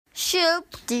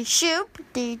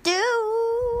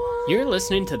Shoop-de-shoop-de-doo. You're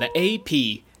listening to the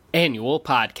AP Annual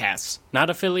Podcasts, not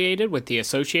affiliated with the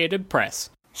Associated Press.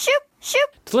 Shoop, shoop.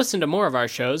 To listen to more of our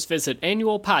shows, visit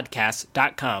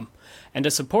annualpodcasts.com. And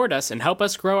to support us and help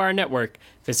us grow our network,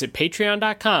 visit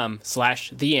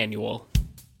patreon.com/theannual.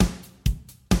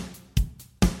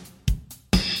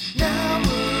 Now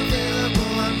we're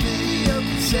available on video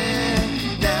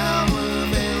cassette. Now we're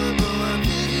available on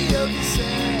video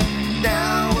cassette.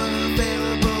 Now we're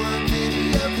available on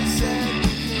video cassette. You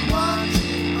can watch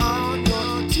it on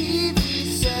your TV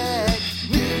set.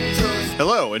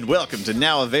 Hello and welcome to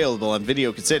Now Available on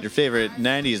Video Cassette, your favorite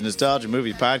 90s nostalgia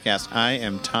movie podcast. I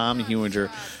am Tom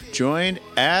Hewinger, joined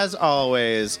as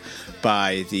always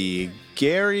by the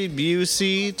Gary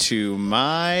Busey to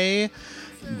my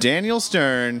Daniel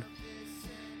Stern,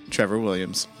 Trevor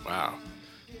Williams. Wow.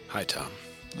 Hi, Tom.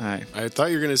 Hi. I thought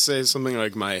you were going to say something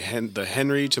like the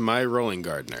Henry to my Rolling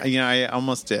Gardner. You know, I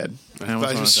almost did. I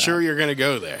was sure you were going to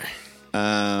go there.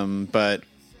 But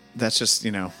that's just,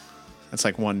 that's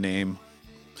like one name.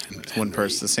 It's one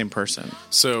person, the same person.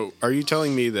 So, are you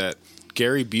telling me that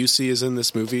Gary Busey is in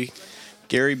this movie?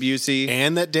 Gary Busey.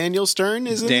 And that Daniel Stern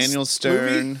is in Daniel this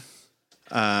Stern.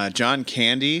 movie? John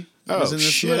Candy was in this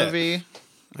shit. movie.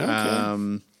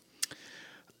 Okay.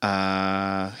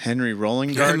 Henry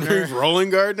Rolling Gardner. Henry Rolling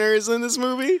Gardner is in this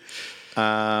movie?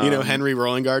 Henry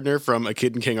Rolling Gardner from A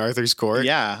Kid in King Arthur's Court?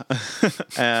 Yeah.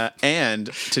 And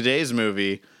today's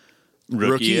movie,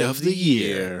 Rookie of the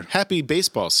Year. Happy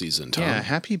baseball season, Tom. Yeah,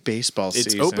 happy baseball It's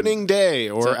season. opening day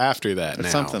or after that now.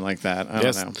 Something like that. I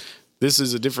Yes. don't know. This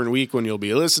is a different week when you'll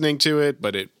be listening to it,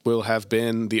 but it will have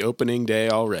been the opening day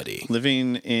already.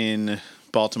 Living in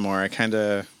Baltimore, I want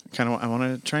to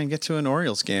try and get to an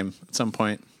Orioles game at some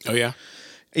point. Oh, yeah?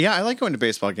 Yeah, I like going to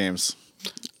baseball games.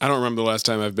 I don't remember the last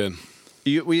time I've been.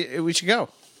 We should go.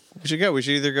 We should go. We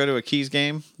should either go to a Keys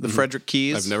game, the Frederick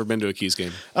Keys. I've never been to a Keys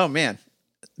game. Oh, man.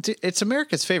 It's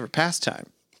America's favorite pastime.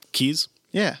 Keys?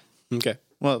 Yeah. Okay.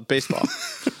 Well, baseball.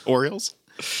 Orioles?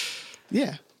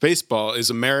 Yeah. Baseball is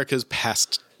America's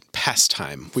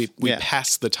pastime. We Yeah.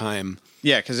 pass the time.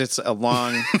 Yeah, because it's a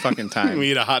long fucking time.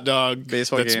 We eat a hot dog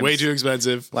Baseball that's games way too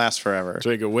expensive. Last forever.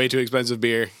 Drink a way too expensive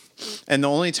beer. And the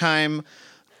only time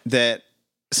that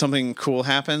something cool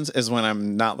happens is when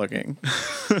I'm not looking.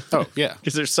 Oh, yeah.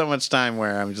 Because there's so much time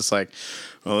where I'm just like,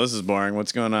 well, this is boring.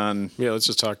 What's going on Yeah, let's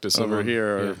just talk to someone over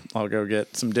here? Or Yeah. I'll go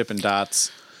get some Dippin'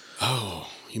 Dots. Oh,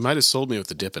 you might have sold me with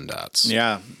the Dippin' Dots.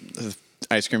 Yeah. The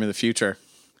ice cream of the future.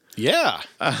 Yeah.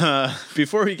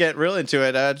 Before we get real into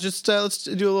it, let's do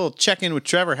a little check-in with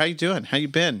Trevor. How you doing? How you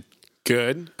been?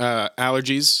 Good.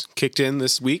 Allergies kicked in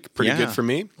this week. Pretty Yeah. good for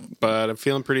me, but I'm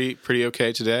feeling pretty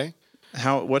okay today.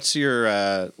 What's your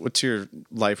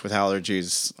life with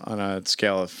allergies on a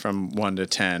scale from 1 to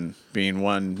 10, being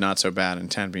 1 not so bad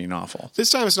and 10 being awful? This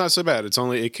time it's not so bad.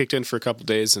 It kicked in for a couple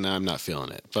days and now I'm not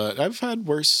feeling it. But I've had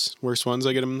worse ones.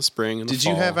 I get them in the spring and the Did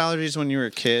fall. you have allergies when you were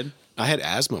a kid? I had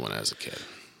asthma when I was a kid.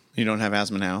 You don't have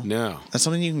asthma now? No. That's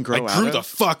something you can grow I out grew of? the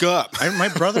fuck up. My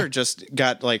brother just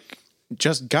got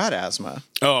asthma.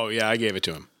 Oh, yeah, I gave it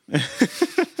to him.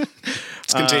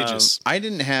 It's contagious. I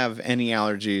didn't have any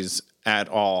allergies at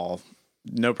all.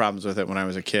 No problems with it when I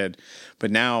was a kid.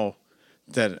 But now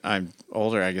that I'm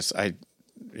older, I guess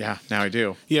now I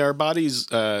do. Yeah, our bodies,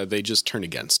 they just turn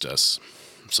against us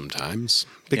sometimes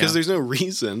because Yeah. there's no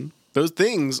reason. Those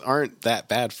things aren't that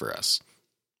bad for us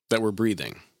that we're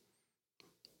breathing.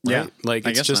 Right? Yeah, Like,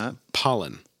 I it's guess just not.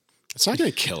 pollen. It's not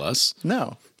going to kill us,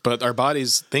 No. but our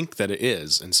bodies think that it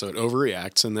is. And so it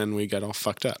overreacts and then we get all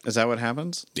fucked up. Is that what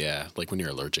happens? Yeah, like when you're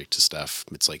allergic to stuff,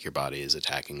 it's like your body is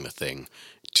attacking the thing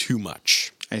too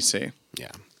much. I see.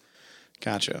 Yeah,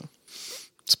 Gotcha.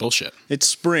 it's bullshit. It's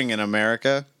spring in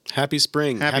America. Happy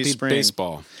spring. Happy spring.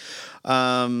 baseball.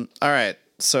 All right.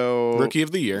 So Rookie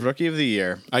of the year. Rookie of the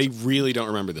Year. I really don't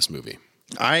remember this movie.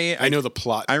 I know the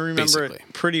plot. I remember basically.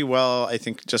 it pretty well, I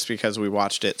think, just because we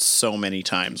watched it so many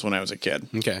times when I was a kid.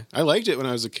 Okay. I liked it when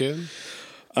I was a kid.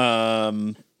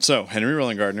 So, Henry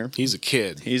Rolling Gardner. He's a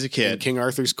kid. He's a kid. In King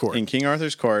Arthur's court. In King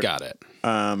Arthur's court. Got it.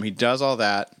 He does all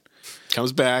that.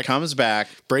 Comes back. Comes back.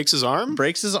 Breaks his arm?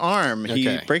 Breaks his arm. He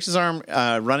Okay. breaks his arm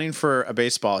running for a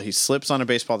baseball. He slips on a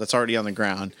baseball that's already on the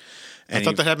ground. I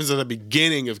thought that happens at the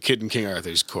beginning of Kid in King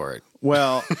Arthur's court.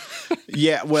 Well,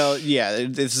 yeah.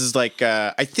 This is like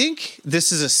I think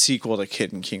this is a sequel to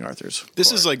Kid in King Arthur's.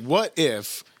 This is like, what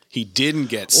if he didn't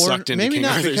get sucked into maybe King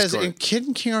not, Arthur's because court? in Kid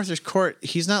in King Arthur's court,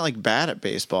 he's not like bad at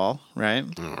baseball, right?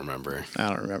 I don't remember. I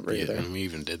don't remember either. Yeah, we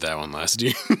even did that one last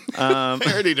year. I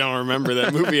already don't remember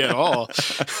that movie at all.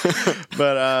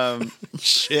 But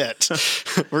Shit.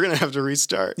 We're going to have to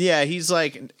restart. yeah, he's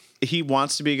like he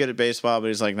wants to be good at baseball, but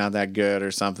he's like not that good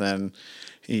or something.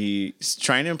 He's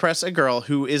trying to impress a girl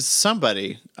who is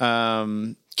somebody.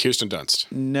 Kirsten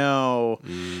Dunst. No,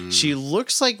 she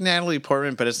looks like Natalie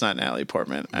Portman, but it's not Natalie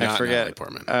Portman. I Not forget. Natalie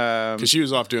Portman. Because she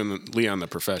was off doing Leon the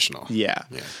Professional. Yeah.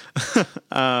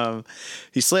 Yeah.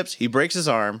 He slips. He breaks his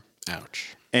arm.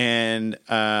 Ouch. And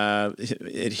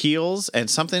it heals, and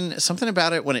something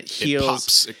about it when it heals,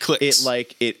 pops, it clicks.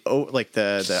 The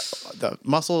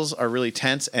muscles are really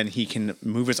tense, and he can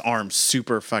move his arm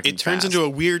super fucking. It turns fast. into a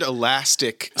weird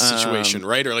elastic situation,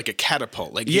 right? Or like a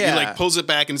catapult. Like he yeah. like pulls it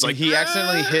back and it's like he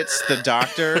accidentally hits the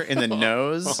doctor in the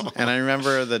nose, and I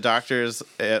remember the doctor's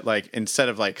instead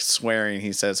of like swearing,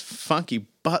 he says "funky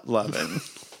butt loving."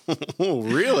 Oh,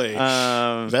 really?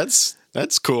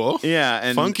 That's cool. Yeah,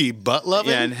 and funky butt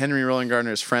loving. Yeah, and Henry Roland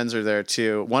Gardner's friends are there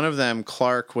too. One of them,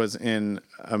 Clark, was in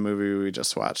a movie we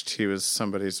just watched. He was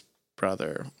somebody's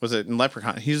brother. Was it in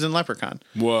Leprechaun? He was in Leprechaun.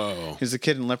 Whoa. He's a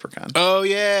kid in Leprechaun. Oh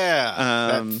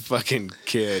yeah, that fucking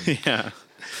kid. Yeah.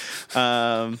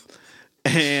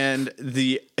 And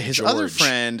his other George.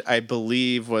 friend, I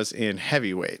believe, was in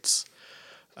Heavyweights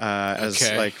as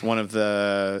Okay. like one of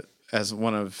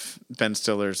Ben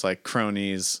Stiller's like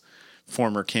cronies.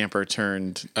 Former camper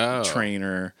turned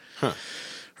trainer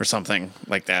or something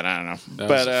like that. I don't know. That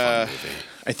was a fun movie.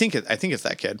 I think it's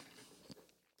that kid.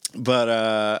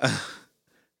 But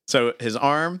so his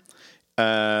arm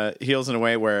heals in a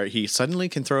way where he suddenly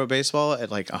can throw a baseball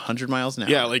at like 100 miles an hour.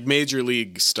 Yeah, like major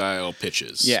league style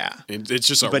pitches. Yeah. It's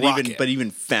just a but rocket. even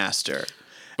faster.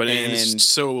 and and- it's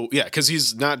so because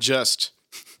he's not just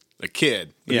a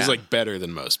kid. But Yeah. He's like better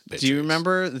than most pitchers. Do you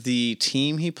remember the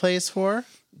team he plays for?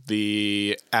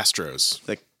 the Astros,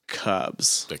 The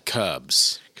Cubs. the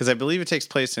Cubs, Because I believe it takes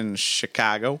place in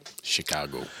Chicago.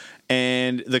 Chicago?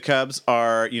 And the Cubs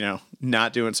are,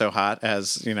 not doing so hot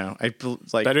as,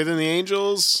 Better than the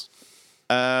Angels?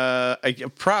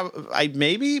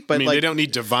 maybe, but I mean, they don't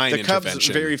need divine the Cubs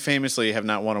intervention. very famously have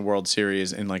not won a World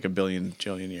Series in like a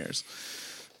jillion years.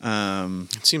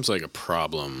 It seems like a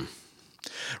problem.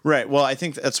 Right. Well, I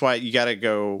think that's why you got to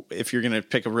go, if you're going to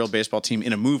pick a real baseball team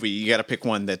in a movie, you got to pick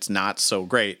one that's not so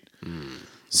great.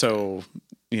 So,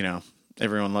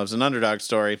 everyone loves an underdog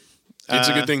story. It's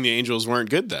a good thing the Angels weren't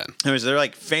good then. Anyways, they're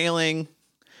like failing,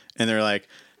 and they're like,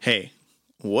 hey,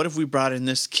 what if we brought in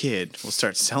this kid? We'll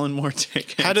start selling more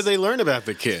tickets. How did they learn about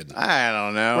the kid? I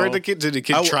don't know. Where did the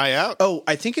kid try out? Oh,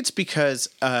 I think it's because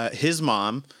his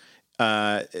mom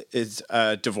is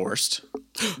divorced,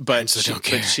 but so don't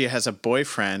care. she has a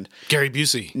boyfriend. Gary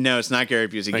Busey. No, it's not Gary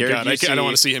Busey. Thank Gary God. Busey, I don't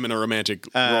want to see him in a romantic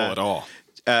role at all.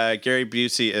 Gary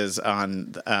Busey is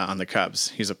on the Cubs.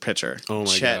 He's a pitcher. Oh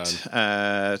my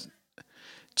God.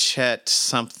 Chet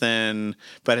something,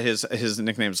 but his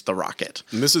nickname's the Rocket.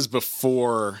 And this is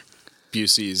before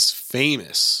Busey's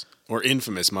famous or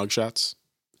infamous mugshots.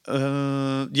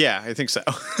 Yeah, I think so.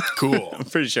 Cool. I'm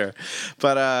pretty sure.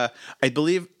 But I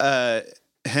believe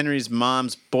Henry's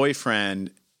mom's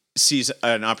boyfriend sees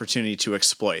an opportunity to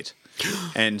exploit.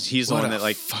 And he's the What one a that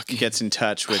like fucking- gets in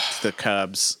touch with the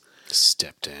Cubs.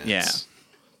 Stepdads. Yeah.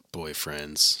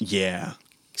 Boyfriends. Yeah.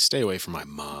 Stay away from my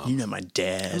mom. You know my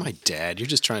dad. My dad. You're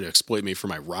just trying to exploit me for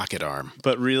my rocket arm.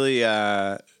 But really,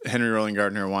 Henry Roland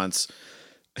Gardner wants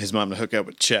his mom to hook up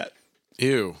with Chet.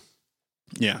 Ew.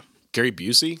 Yeah. Gary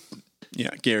Busey? Yeah,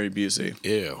 Gary Busey.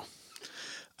 Ew.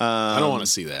 I don't want to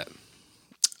see that. Is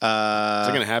that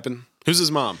going to happen? Who's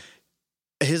his mom?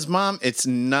 His mom,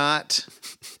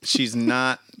 she's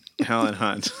not Helen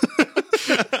Hunt.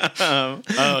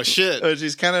 Oh, shit.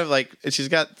 She's kind of like, she's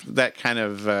got that kind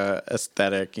of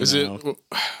aesthetic. Is it?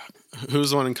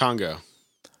 Who's the one in Congo?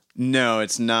 No,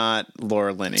 it's not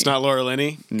Laura Linney. It's not Laura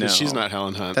Linney? 'Cause No. she's not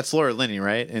Helen Hunt. That's Laura Linney,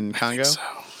 right? In Congo? So,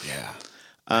 yeah.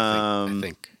 I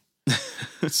think.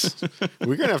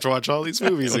 We're going to have to watch all these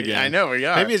movies again. I know we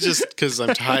are. Maybe it's just because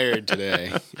I'm tired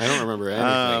today. I don't remember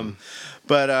anything.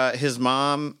 But his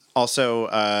mom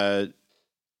also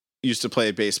used to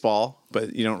play baseball,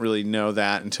 but you don't really know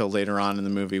that until later on in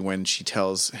the movie when she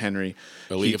tells Henry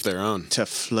A League of Their Own. to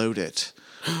float it.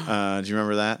 Do you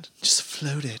remember that? Just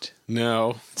float it.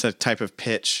 No. It's a type of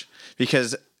pitch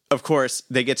because, of course,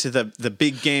 they get to the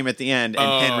big game at the end,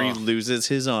 and Henry loses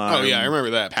his arm. Oh, yeah, I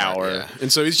remember that part, power. yeah.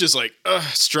 And so he's just like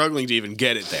struggling to even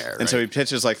get it there. And so he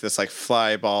pitches like this like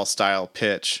fly ball style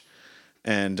pitch,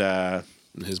 and And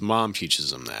his mom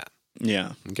teaches him that.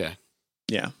 yeah, Okay.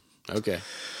 yeah. Okay.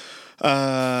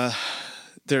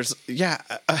 There's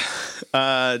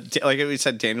like we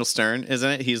said, Daniel Stern, isn't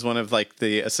it? He's one of like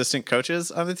the assistant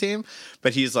coaches on the team,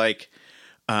 but he's like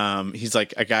He's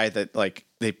like a guy that like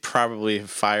they probably have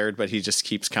fired, but he just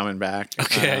keeps coming back.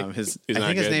 Okay. I He's think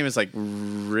not his good. name is like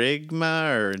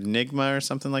Rigma or Enigma or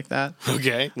something like that.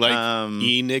 Okay, like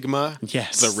Enigma,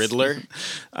 Yes. the Riddler.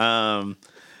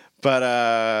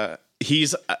 But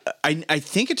he's. I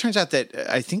think it turns out that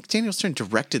I think Daniel Stern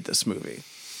directed this movie.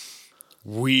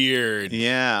 Weird.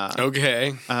 Yeah.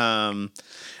 Okay. And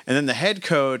then the head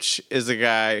coach is a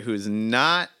guy who's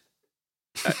not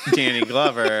Danny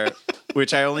Glover,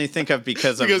 which I only think of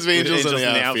because of Angels in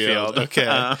the Outfield. Okay.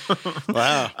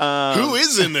 Wow. Who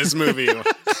is in this movie?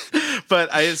 But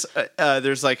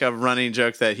there's like a running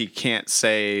joke that he can't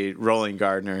say Rolling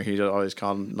Gardner. He always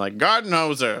called him like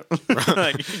Gardenhoser.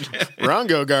 Like,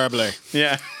 Rongo Garbler.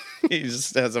 yeah. He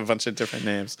just has a bunch of different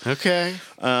names. Okay.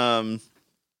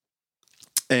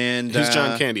 And Who's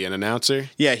John Candy, an announcer?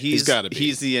 Yeah, He's gotta be.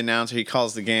 He's the announcer. He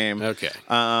calls the game. Okay.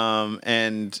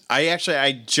 And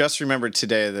I just remembered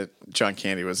today that John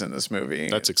Candy was in this movie.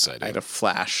 That's exciting. I had a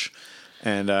flash.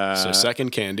 And So second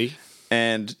Candy.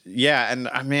 and yeah, and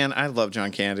man, I love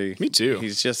John Candy. Me too.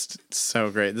 He's just so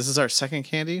great. This is our second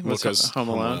Candy. Well, Was it 'cause Home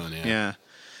Home Alone. Alone, yeah. Yeah.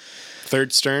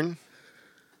 Third Stern.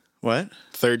 What?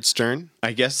 Third Stern.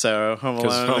 I guess so. Home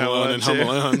Because Alone. Home Alone and Home too.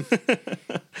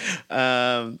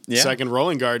 Alone. Yeah. Second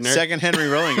Rolling Gardner. Second Henry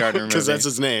Rolling Gardner movie. Because that's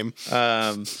his name.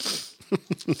 But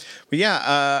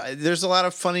yeah, there's a lot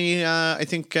of funny, I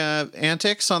think,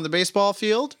 antics on the baseball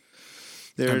field.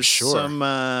 There's sure. some.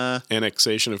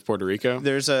 Annexation of Puerto Rico.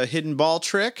 There's a hidden ball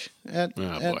trick at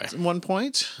boy. one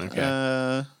point.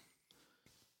 Okay.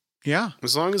 Yeah,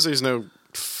 As long as there's no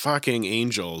fucking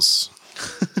angels.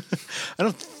 I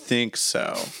don't think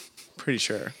so. Pretty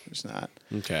sure there's not.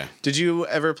 Okay. Did you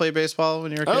ever play baseball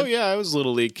when you were a kid? Oh, yeah. I was a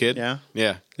little league kid. Yeah?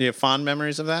 Yeah. Do you have fond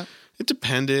memories of that? It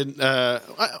depended.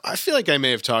 I feel like I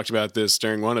may have talked about this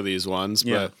during one of these ones,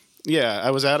 Yeah. but yeah, I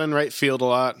was out in right field a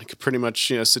lot. I could pretty much,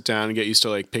 sit down and get used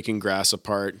to like picking grass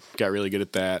apart. Got really good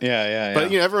at that. Yeah.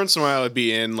 But every once in a while I'd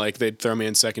be in, like they'd throw me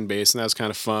in second base, and that was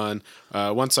kind of fun.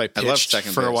 Once I love pitched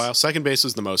second for a base. while. Second base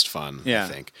was the most fun. Yeah. I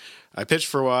think I pitched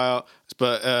for a while,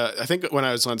 but I think when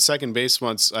I was on second base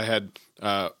once, I had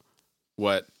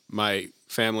what my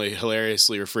family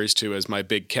hilariously refers to as my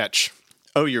big catch.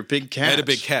 Oh, your big catch. I had a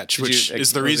big catch, Did which you-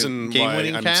 is the was it reason why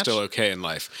game-winning I'm catch? still okay in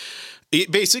life.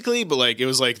 Basically, but like it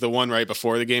was like the one right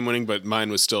before the game winning, but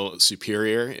mine was still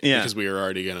superior because we were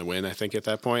already going to win, I think, at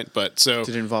that point. But so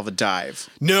Did it involve a dive?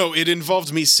 no, it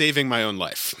involved me saving my own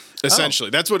life. Essentially,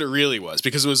 that's what it really was,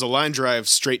 because it was a line drive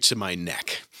straight to my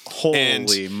neck.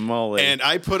 Holy moly. And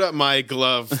I put up my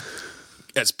glove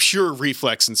as pure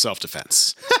reflex and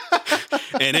self-defense.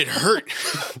 And it hurt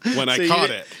when I So caught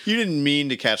it. You didn't mean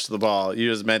to catch the ball. You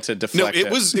just meant to No, deflect it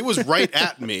was right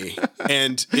at me,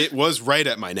 and it was right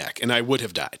at my neck, and I would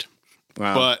have died.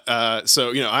 Wow. But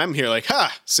so I'm here like,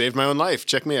 saved my own life.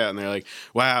 Check me out. And they're like,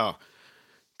 wow,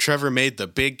 Trevor made the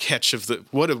big catch of the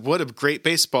what a great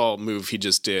baseball move he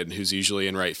just did. Who's usually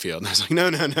in right field. And I was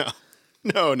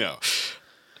like, no.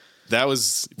 That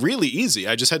was really easy.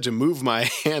 I just had to move my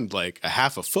hand like a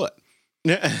half a foot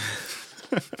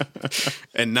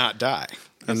and not die.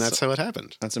 And that's how it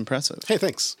happened. That's impressive. Hey,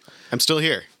 thanks. I'm still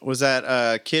here. Was that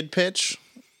a kid pitch?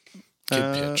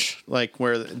 Kid pitch. Like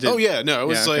where? Oh yeah, no, it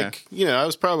was Yeah, okay. like I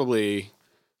was probably,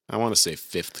 I want to say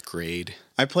 5th grade.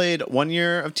 I played 1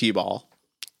 year of t-ball,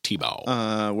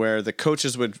 T-ball. where the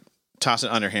coaches would toss an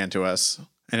underhand to us,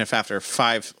 and if after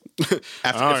five, All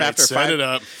right, set it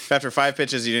up. if after 5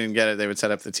 pitches you didn't get it, they would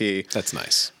set up the tee. That's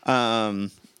nice.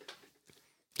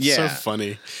 Yeah, So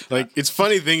funny. Like it's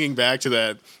funny thinking back to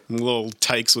that little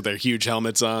tykes with their huge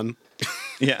helmets on,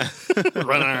 yeah.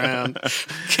 running around,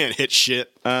 can't hit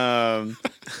shit. But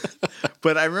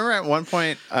I remember at one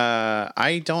point,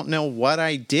 I don't know what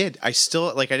I did. I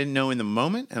still I didn't know in the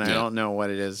moment, and I Yeah. don't know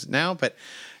what it is now. But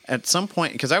at some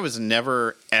point, because I was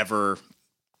never ever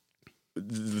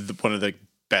one of the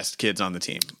best kids on the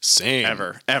team, Same.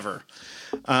 ever.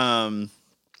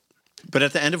 But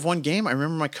at the end of one game, I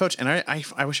remember my coach, and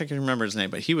I wish I could remember his name,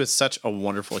 but he was such a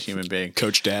wonderful human being.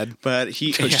 Coach Dad. But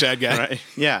he Coach Dad guy. right?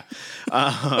 Yeah.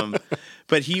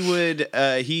 But he would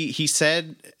he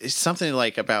said something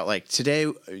like about like today,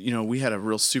 we had a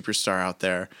real superstar out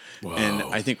there, and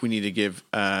I think we need to give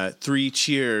 3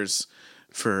 cheers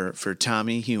for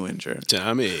Tommy Hewinger.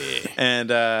 Tommy.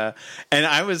 And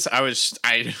I was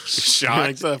shocked.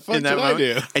 Like, the fuck in that did I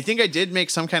moment. do? I think I did make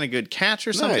some kind of good catch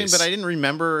or something, Nice. but I didn't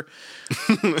remember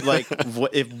like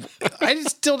if I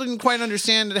still didn't quite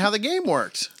understand how the game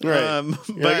worked. Right. But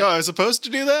You're like, oh, I was supposed to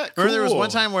do that? remember there was Cool. one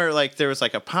time where like there was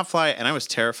like a pop fly and I was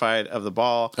terrified of the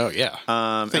ball. Oh, yeah.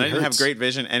 And I didn't have great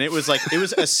vision, and it was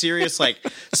a serious like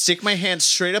stick my hand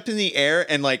straight up in the air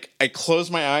and like I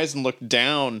closed my eyes and looked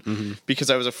down because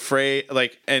I was afraid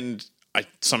and I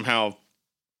somehow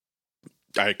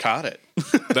I caught it.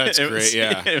 That's It great, was-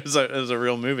 yeah. It was a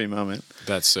real movie moment.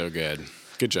 That's so good.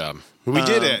 Good job. We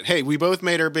did it. Hey, we both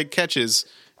made our big catches,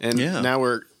 and Yeah. now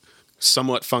we're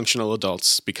somewhat functional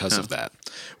adults because of that.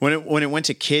 When it went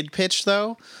to kid pitch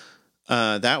though,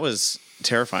 that was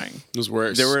terrifying. It was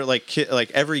worse. There were like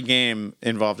every game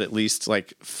involved at least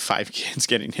like 5 kids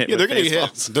getting hit. yeah, they're with going to get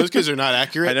baseballs. hit. Those kids are not I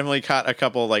accurate. definitely caught a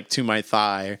couple like to my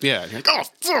thigh. Yeah. You're like, oh,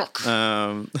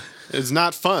 fuck. It's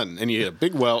not fun, and you get a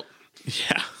big welt.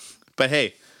 Yeah, but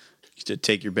hey, you did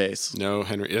take your base. No,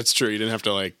 Henry, that's true. You didn't have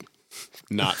to, like,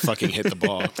 not fucking hit the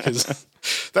ball, because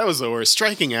that was the worst.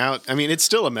 Striking out, I mean, it's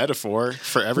still a metaphor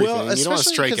for everything. Well, You don't want to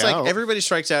especially strike because out. like everybody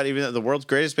strikes out, even though the world's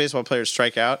greatest baseball players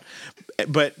strike out.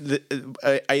 But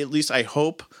I at least I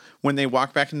hope when they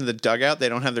walk back into the dugout, they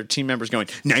don't have their team members going,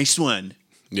 "Nice one,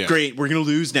 Yeah. great, we're gonna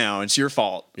lose now. It's your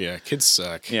fault." Yeah, kids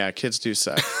suck. Yeah, kids do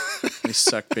suck. They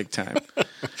suck big time.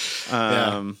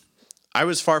 Yeah. I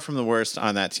was far from the worst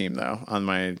on that team though. On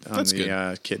That's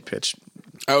the kid pitch.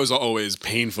 I was always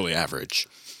painfully average.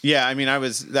 Yeah, I mean, I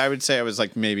would say I was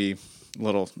like maybe a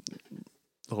little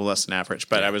less than average,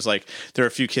 but I was like, there are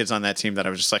a few kids on that team that I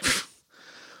was just like,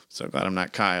 so glad I'm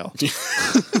not Kyle.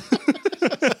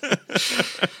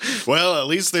 Well, at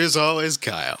least there's always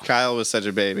Kyle. Kyle was such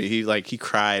a baby. He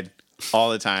cried all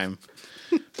the time.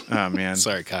 Oh man,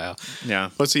 Sorry, Kyle. yeah.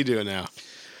 What's he doing now?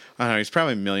 I don't know. He's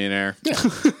probably a millionaire.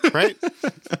 Right?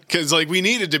 Because, like, we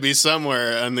needed to be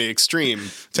somewhere on the extreme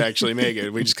to actually make it.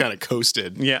 We just kind of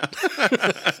coasted. Yeah.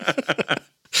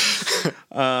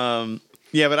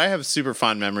 Yeah, but I have super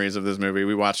fond memories of this movie.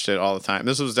 We watched it all the time.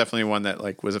 This was definitely one that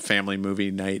like was a family movie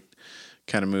night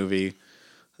kind of movie.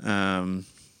 And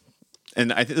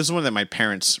I think this is one that my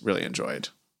parents really enjoyed.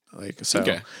 Like so,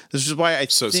 Okay. this is why I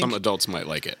So think, some adults might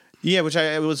like it. yeah,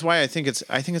 it was why I think it's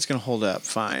going to hold up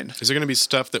fine. Is there going to be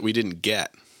stuff that we didn't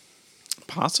get?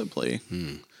 Possibly.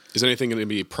 Is anything going to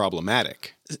be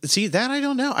problematic? See, that I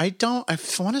don't know. I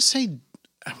want to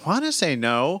say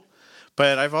no,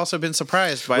 but I've also been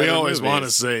surprised by other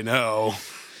movies. say no.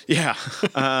 Yeah.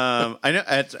 I know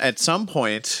at some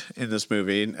point in this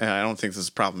movie, and I don't think this is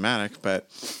problematic, but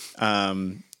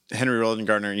Henry Roland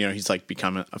Gardner, he's like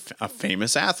become a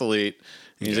famous athlete.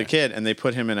 He's a kid, and they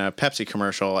put him in a Pepsi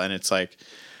commercial, and it's like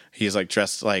he's like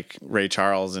dressed like Ray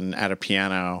Charles and at a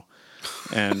piano.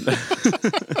 And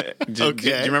do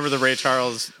you remember the Ray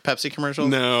Charles Pepsi commercial?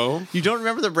 No. You don't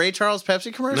remember the Ray Charles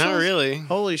Pepsi commercial? Not really.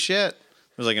 Holy shit.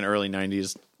 It was like an early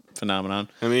 90s phenomenon.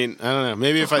 I mean, I don't know.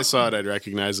 Maybe if I saw it, I'd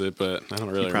recognize it, but I don't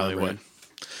really Probably remember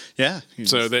would. Yeah.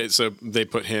 it. So they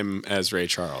put him as Ray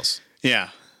Charles. Yeah.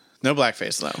 No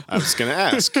blackface, though. I was going to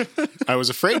ask. I was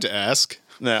afraid to ask.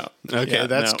 No. Okay,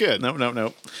 that's no. good. No.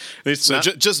 At least So not,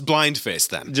 just blind face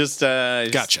then.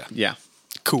 gotcha. Yeah.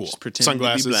 Cool. pretending to be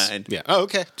Sunglasses. blind. Yeah. Oh,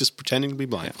 okay. Just pretending to be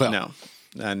blind. Well, No.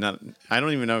 Not. I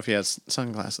don't even know if he has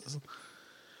sunglasses.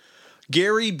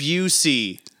 Gary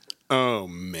Busey. Oh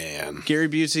man. Gary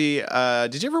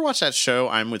Busey. Did you ever watch that show,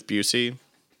 I'm with Busey?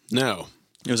 No.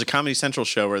 It was a Comedy Central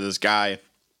show where this guy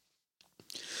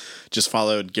just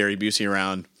followed Gary Busey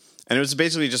around. And it was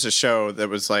basically just a show that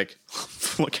was like,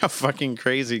 look how fucking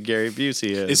crazy Gary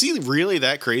Busey is. Is he really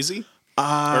that crazy?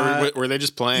 Or were they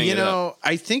just playing it up?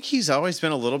 I think he's always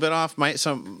been a little bit off. My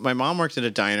mom worked at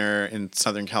a diner in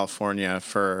Southern California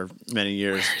for many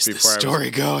years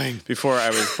before I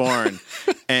was born,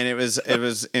 and it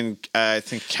was in I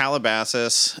think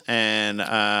Calabasas and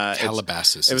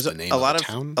Calabasas It was is the name a of lot the of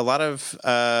town? a lot of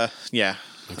yeah,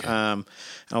 and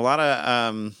a lot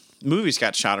of movies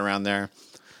got shot around there,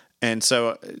 and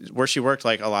so where she worked,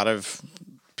 like a lot of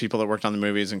people that worked on the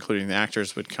movies, including the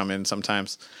actors, would come in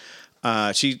sometimes.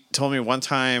 She told me one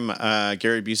time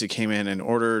Gary Busey came in and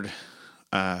ordered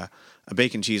a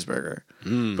bacon cheeseburger,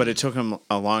 but it took him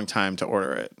a long time to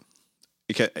order it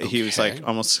because he was like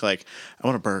almost like, I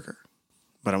want a burger,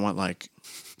 but I want like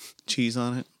cheese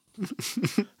on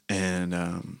it and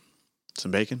some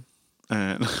bacon.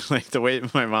 And like the way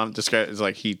my mom described it is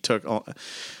like he took all,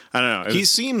 I don't know. He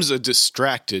seems a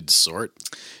distracted sort.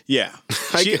 Yeah.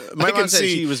 I My can mom said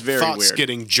see he was very thoughts weird.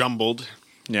 getting jumbled,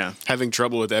 Yeah. having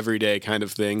trouble with everyday kind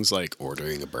of things like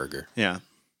ordering a burger. Yeah.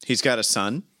 He's got a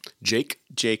son. Jake.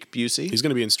 Jake Busey. He's going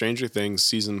to be in Stranger Things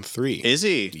season 3. Is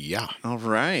he? Yeah. All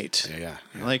right. Yeah.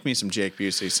 I like me some Jake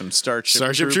Busey, some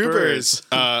Starship Troopers.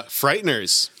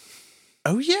 Frighteners,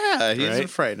 Oh, yeah. He's in Right?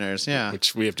 Frighteners. Yeah.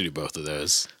 which we have to do both of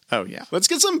those. Oh, yeah. Let's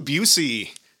get some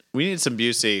Busey. We need some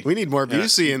Busey. We need more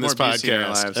Busey in this more Busey in our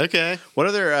podcast. lives. Okay. What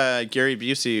other Gary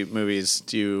Busey movies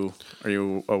are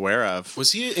you aware of?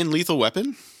 Was he in Lethal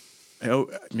Weapon? Oh,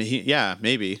 yeah,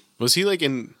 maybe. Was he like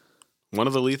in one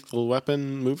of the Lethal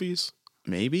Weapon movies?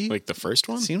 Maybe. Like the first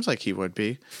one? Seems like he would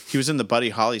be. He was in the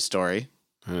Buddy Holly story.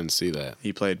 I didn't see that.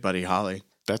 He played Buddy Holly.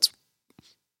 That's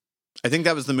I think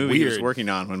that was the movie he was Weird. working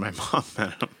on when my mom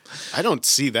met him. I don't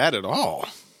see that at all.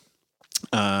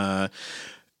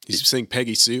 He's saying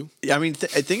Peggy Sue. I mean,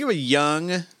 I think of a young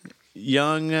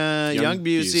Busey,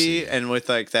 Busey. and with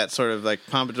like that sort of like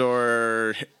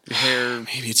pompadour hair.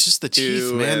 Maybe it's just the Ew,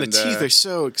 teeth, man. The and, teeth are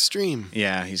so extreme.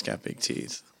 Yeah, he's got big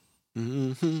teeth.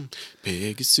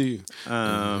 Peggy Sue.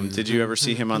 Did you ever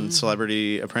see him on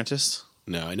Celebrity Apprentice?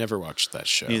 No, I never watched that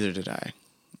show. Neither did I.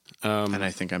 And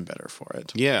I think I'm better for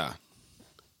it. Yeah.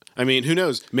 I mean, who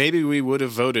knows? Maybe we would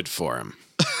have voted for him.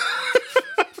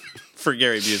 For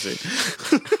Gary Busey.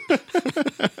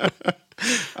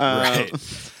 Right.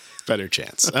 Better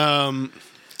chance.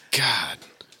 God.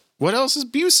 What else is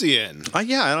Busey in?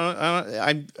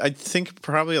 Yeah, I think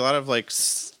probably a lot of like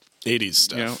 80s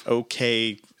stuff.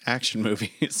 okay action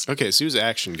movies. Okay, so he was an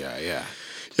action guy, yeah.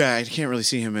 Yeah, I can't really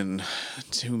see him in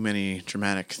too many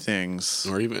dramatic things.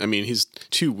 Or even, I mean, he's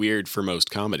too weird for most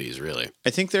comedies, really. I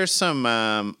think there's some.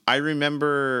 I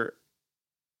remember,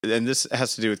 and this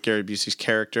has to do with Gary Busey's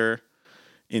character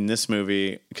in this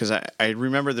movie, because I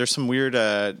remember there's some weird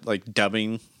like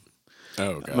dubbing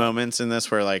Oh, God. moments in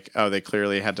this where like, oh, they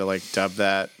clearly had to like dub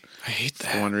that I hate for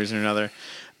that. one reason or another.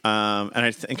 And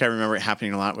I think I remember it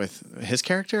happening a lot with his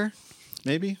character.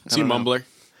 Maybe Is he a mumbler?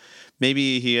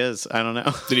 Maybe he is. I don't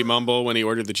know. Did he mumble when he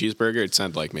ordered the cheeseburger? It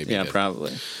sounded like maybe he Yeah, did.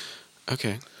 probably.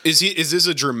 Okay. Is this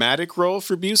a dramatic role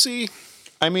for Busey?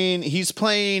 I mean, he's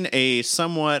playing a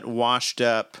somewhat washed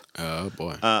up Oh,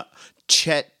 boy.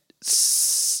 Chet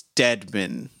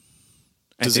Stedman.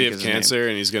 I Does he think have is his name. cancer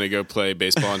and he's going to go play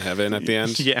baseball in heaven at the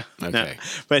end? Yeah. Okay. No.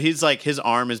 But he's like, his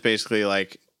arm is basically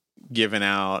like given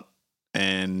out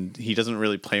and he doesn't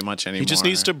really play much anymore. He just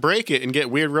needs to break it and get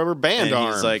weird rubber band and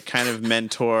arm. he's like kind of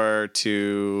mentor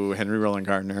to Henry Roland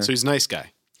Gardner. So he's a nice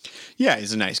guy. Yeah,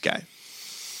 he's a nice guy.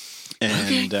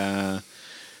 And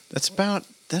that's about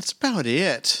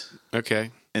it. Okay.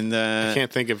 And I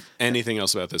can't think of anything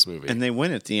else about this movie. and they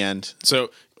win at the end. So,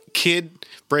 kid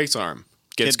breaks arm,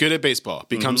 gets good at baseball,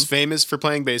 becomes famous for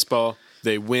playing baseball.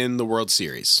 They win the World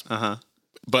Series. Uh-huh.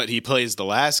 But he plays the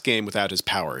last game without his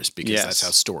powers because Yes. that's how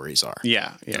stories are.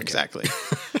 Yeah, exactly.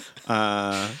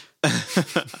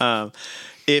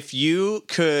 If you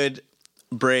could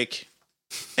break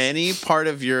any part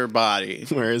of your body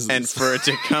Where is and this? for it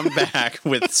to come back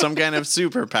with some kind of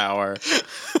superpower,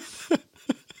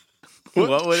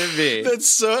 what would it be? That's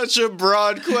such a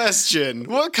broad question.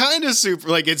 What kind of super?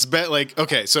 Like it's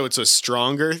okay, so it's a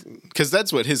stronger because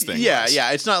that's what his thing. Yeah, was.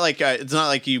 yeah. It's not like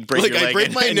you break Like, your I leg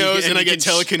break my you nose and I you get can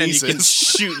telekinesis. and you can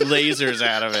shoot lasers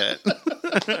out of it.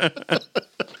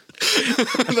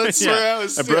 That's where I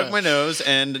was. I broke my nose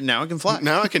and now I can fly.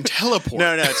 Now I can teleport.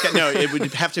 No, it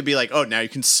would have to be like, oh, now you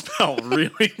can smell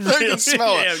really, really.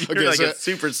 smell it. Yeah, you're Okay, like so- a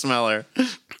super smeller.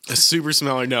 A super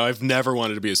smeller? No, I've never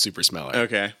wanted to be a super smeller.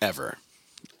 Okay. Ever.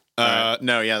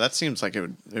 No, yeah, that seems like it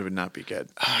would not be good.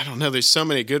 I don't know. There's so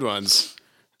many good ones.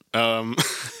 I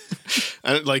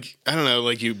don't know.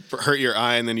 Like you hurt your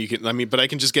eye and then you can. I mean, but I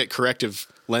can just get corrective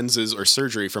lenses or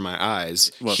surgery for my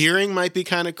eyes. Well- Hearing might be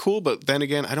kind of cool, but then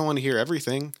again, I don't want to hear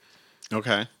everything.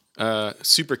 Okay.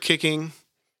 Super kicking.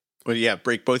 Well, yeah,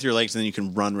 break both your legs and then you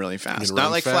can run really fast. can Not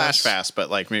run like Flash fast. fast, but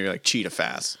like maybe like cheetah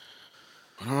fast.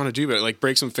 I don't want to do that. Like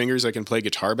break some fingers. I can play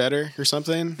guitar better or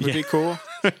something. Would be cool.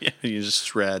 Yeah, you just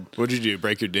shred. What'd you do?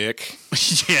 Break your dick?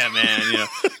 Yeah, man. You know,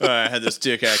 I had this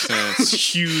dick accident.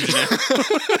 It's huge now.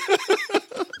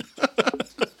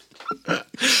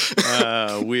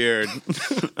 Weird.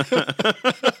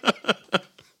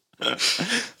 I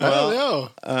don't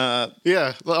know.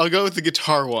 Yeah, I'll go with the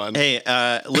guitar one. Hey,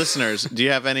 listeners, do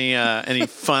you have any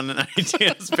fun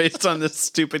ideas based on this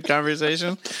stupid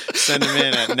conversation? Send them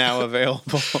in at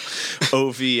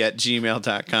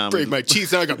nowavailableov@gmail.com. Break my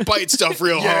teeth. Now I can bite stuff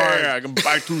real hard. Yeah, I can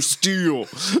bite through steel.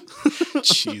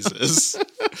 Jesus.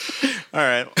 All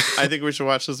right, I think we should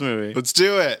watch this movie. Let's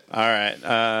do it. All right,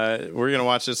 we're gonna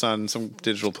watch this on some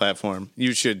digital platform.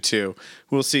 You should too.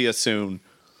 We'll see you soon.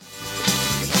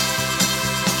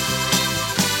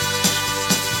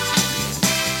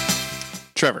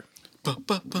 Trevor,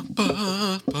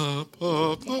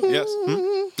 Yes.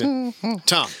 Yeah.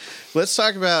 Tom. Let's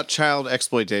talk about child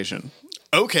exploitation.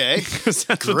 Okay. That's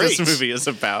what Great. this movie is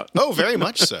about. Oh, very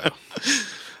much so.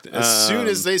 As soon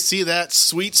as they see that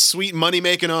sweet, sweet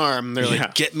money-making arm, they're Yeah.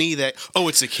 like, get me that. Oh,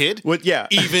 it's a kid? What? Yeah.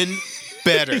 Even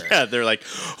better. Yeah, they're like,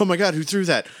 oh my God, who threw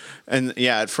that? And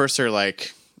yeah, at first they're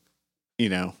like, you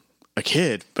know, a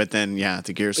kid, but then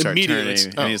the gears start Immediately turning,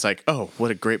 it's- and he's like, oh, what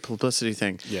a great publicity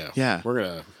thing. Yeah. Yeah. We're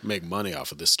going to make money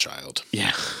off of this child.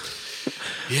 Yeah.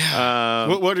 Yeah.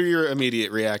 What are your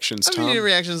immediate reactions, Tom? Immediate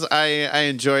reactions. I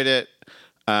enjoyed it.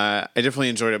 I definitely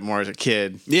enjoyed it more as a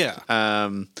kid. Yeah.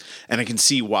 And I can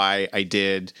see why I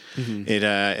did. It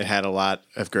had a lot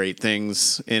of great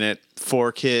things in it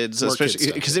for kids, For especially kids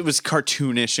stuff, because it was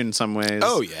cartoonish in some ways.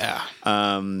 Oh, yeah.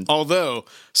 Although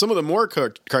some of the more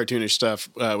cartoonish stuff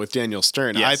with Daniel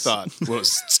Stern, I Yes. thought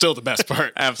was still the best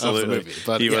part Absolutely. of the movie.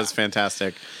 But he yeah. was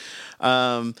fantastic.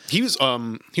 He was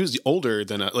older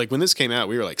than when this came out.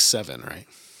 We were like 7, right?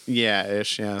 Yeah,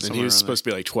 ish. Yeah, And he was supposed to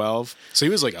be like 12, so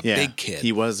he was like a big kid.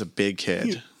 He was a big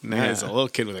kid. Now he's a little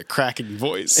kid with a cracking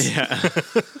voice.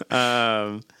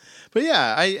 But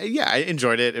yeah, I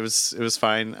enjoyed it. It was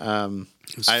fine.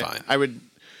 It was fine. I would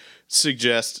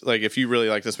suggest, like, if you really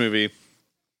like this movie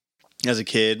as a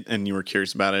kid and you were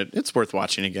curious about it, it's worth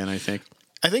watching again, I think.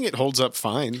 I think it holds up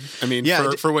fine. I mean,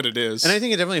 Yeah, for what it is. And I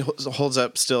think it definitely holds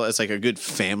up still as like a good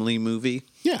family movie.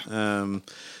 Yeah.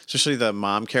 Especially the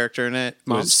mom character in it.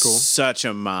 Mom's was cool. Such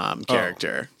a mom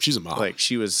character. she's a mom. Like,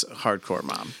 she was a hardcore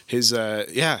mom.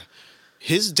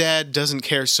 His dad doesn't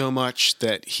care so much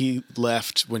that he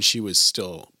left when she was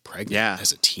still pregnant Yeah.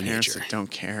 as a Parents teenager. that don't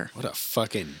care. What a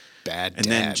fucking bad And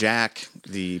dad. then Jack,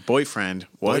 the boyfriend,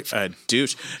 what Boyfriend. a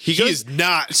douche. He is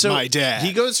not my dad.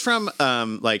 He goes from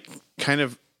like kind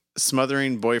of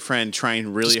smothering boyfriend,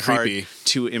 trying really Just hard creepy.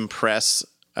 to impress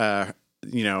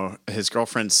his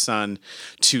girlfriend's son,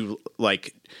 to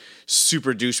like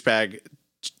super douchebag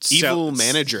Evil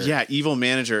manager. Yeah, evil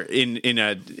manager in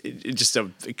just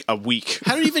a week.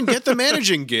 How did he even get the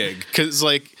managing gig? Because,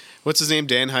 like, what's his name?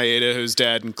 Dan Hyeda, who's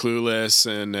dad in Clueless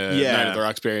and Night of the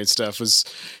Roxbury and stuff,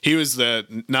 he was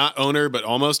the not owner but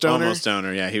almost owner. Almost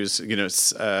owner, yeah. He was,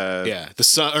 Yeah, the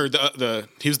son or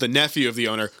he was the nephew of the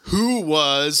owner, who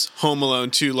was Home Alone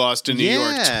 2: Lost in New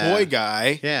York toy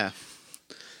guy. yeah.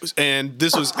 And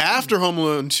this was after Home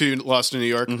Alone 2: Lost in New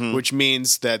York, which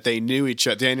means that they knew each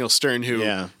other. Daniel Stern, who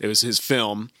it was his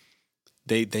film,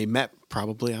 they met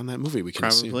probably on that movie. We can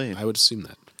Probably. assume. I would assume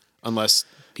that, unless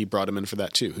he brought him in for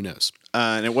that too. Who knows?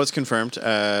 And it was confirmed,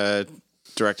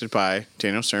 directed by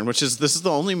Daniel Stern, this is the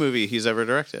only movie he's ever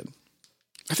directed.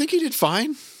 I think he did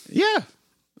fine. Yeah.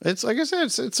 It's like I said,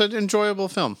 it's an enjoyable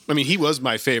film. I mean, he was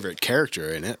my favorite character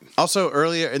in it. Also,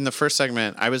 earlier in the first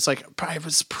segment, I was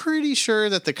pretty sure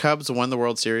that the Cubs won the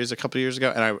World Series a couple of years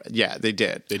ago, and they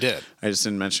did. They did. I just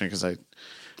didn't mention it because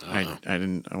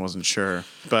I wasn't sure,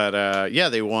 but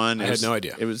they won. I had no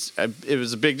idea. It was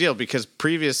a big deal because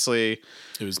previously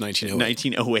It was 1908.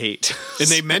 1908, And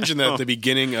they mentioned that at the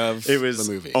beginning of it was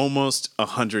the movie. almost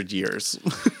 100 years.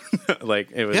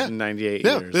 Like it was 98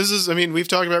 Yeah, years. this is, I mean, we've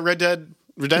talked about Red Dead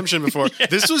Redemption before.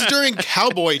 This was during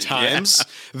cowboy times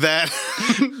that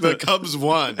the Cubs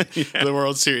won the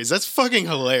World Series. That's fucking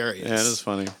hilarious. Yeah, it is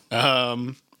funny.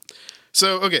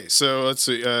 So let's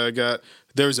see.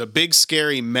 There was a big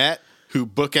scary Met who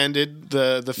bookended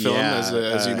the film,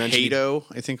 as you mentioned. Hato,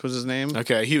 I think was his name.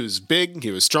 Okay, he was big,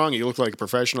 he was strong, he looked like a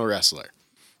professional wrestler.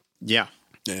 Yeah,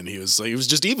 And he was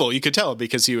just evil. You could tell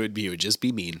because he would just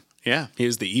be mean. yeah. He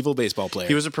was the evil baseball player.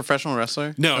 He was a professional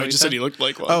wrestler. No, Is that I what just said he looked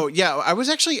like one. Oh yeah,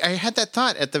 I had that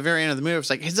thought at the very end of the movie. I was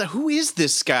like, who is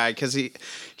this guy? Because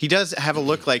he does have a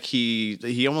look like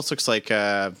he almost looks like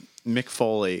Mick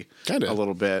Foley, Kinda. a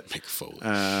little bit. Mick Foley.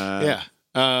 Yeah.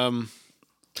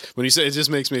 When you say it, just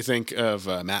makes me think of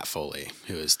Matt Foley,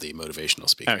 who is the motivational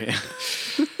speaker. Oh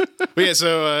yeah, But yeah,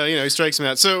 so he strikes him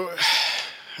out. So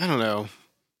I don't know.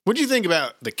 What do you think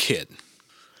about the kid?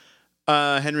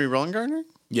 Henry Rowan Gardner.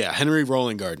 Yeah, Henry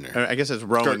Roland Gardner. I guess it's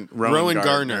Rowan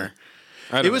Gardner.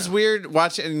 I don't It was know. weird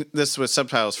watching this with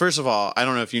subtitles. First of all, I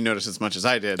don't know if you noticed as much as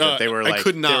I did, but they were I like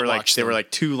could not watch they were them.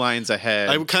 like 2 lines ahead.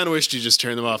 I kind of wished you just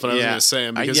turned them off, and I was going to say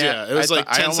them because it was like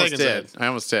 10 I almost seconds. did. ahead. I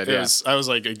almost did. It Yeah. was, I was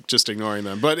like just ignoring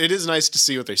them, but it is nice to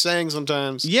see what they're saying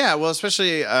sometimes. Yeah, well,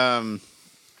 especially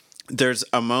there's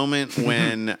a moment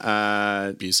when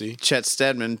Busey, Chet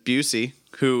Stedman, Busey,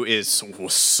 who is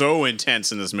so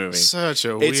intense in this movie. such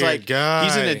a It's weird like guy.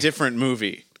 he's in a different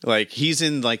movie. Like he's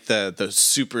in like the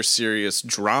super serious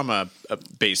drama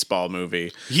baseball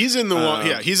movie. He's in the one.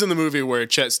 Yeah, he's in the movie where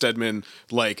Chet Stedman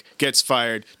like gets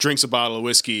fired, drinks a bottle of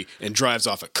whiskey, and drives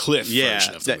off a cliff.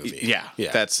 Version of the movie.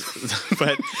 Yeah. That's.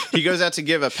 But he goes out to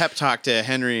give a pep talk to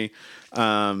Henry,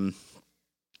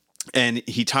 and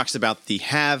he talks about the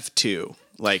have to.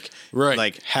 Like Right.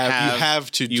 like you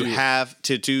have to you do- have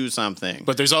to do something.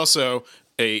 But there's also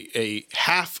a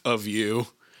half of you,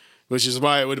 which is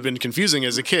why it would have been confusing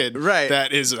as a kid. Right.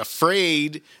 That is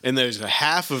afraid, and there's a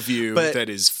half of you But that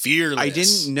is fearless. I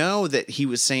didn't know that he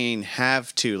was saying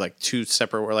have to, like two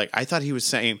separate words. Like I thought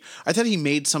he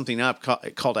made something up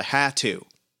called a hat to.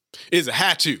 Is a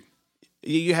hat to.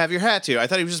 You have your hat to. I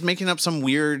thought he was just making up some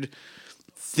weird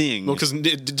thing. Well, because it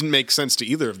didn't make sense to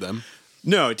either of them.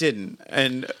 No, it didn't.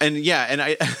 And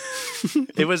I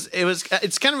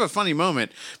it's kind of a funny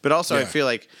moment, but also I Yeah. feel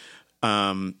like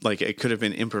it could have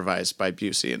been improvised by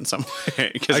Busey in some way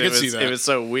because I could see that. It was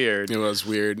so weird. It was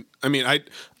weird. I mean,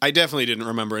 I definitely didn't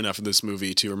remember enough of this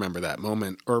movie to remember that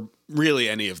moment, or really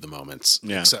any of the moments,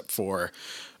 except for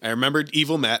I remembered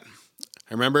Evil Met.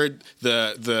 I remembered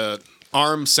the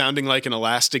arm sounding like an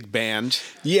elastic band.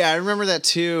 Yeah, I remember that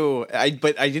too.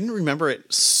 But I didn't remember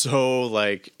it so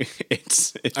like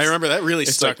it's I remember that really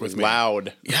it's stuck like with me.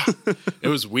 loud. Yeah, it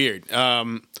was weird.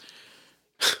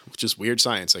 Just weird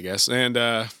science, I guess. And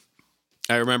I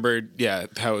remembered,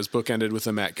 how his book ended with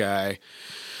the Met guy.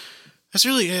 That's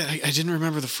really it. I didn't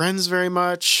remember the friends very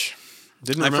much.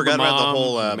 Didn't I remember forgot about the Mom,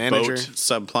 whole manager. boat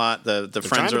subplot. The friends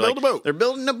trying to are build like a boat. they're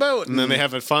building a boat, And then they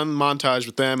have a fun montage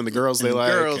with them and the girls they and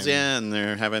like. girls, and and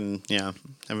they're having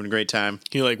a great time.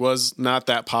 He was not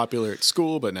that popular at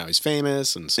school, but now he's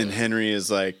famous, and so And Henry is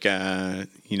like,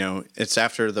 it's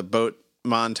after the boat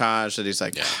montage that he's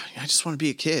like, I just want to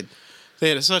be a kid. they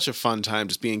had such a fun time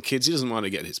just being kids. He doesn't want to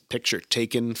get his picture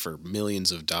taken for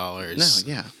millions of dollars.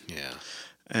 No, yeah. Yeah.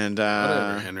 And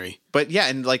Whatever, Henry. but yeah,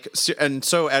 and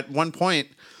so at one point,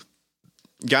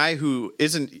 guy who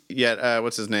isn't yet,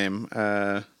 what's his name?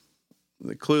 The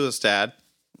clueless dad.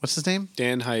 What's his name?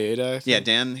 Dan Hayeda. Yeah,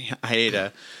 Dan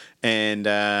Hayeda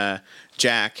and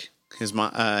Jack, his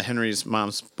Henry's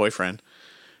mom's boyfriend,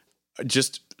 they're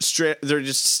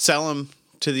just sell him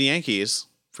to the Yankees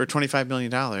for $25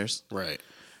 million. Right.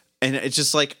 And it's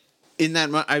just like in that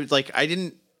I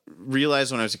didn't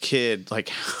realize when I was a kid like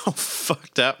how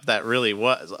fucked up that really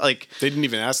was. Like They didn't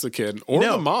even ask the kid or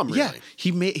the mom, really. Yeah,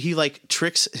 he like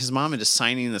tricks his mom into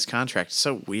signing this contract. It's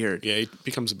so weird. Yeah, he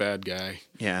becomes a bad guy.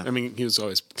 Yeah. I mean, he was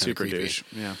always kind of Super creepy. douche.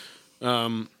 Yeah.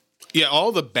 Yeah,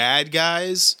 all the bad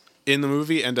guys in the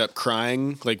movie end up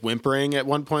crying, like whimpering at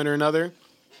one point or another.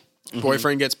 Mm-hmm.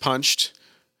 Boyfriend gets punched,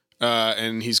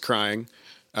 and he's crying.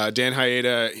 Dan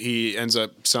Hayeda, he ends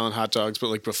up selling hot dogs, but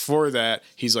like before that,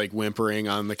 he's like whimpering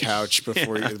on the couch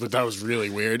before. But that was really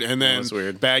weird. And then was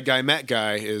weird. bad guy Met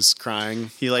guy is crying.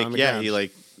 He on the ground. he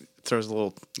like throws a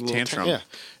little tantrum. Yeah,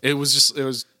 it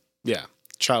was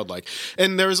childlike.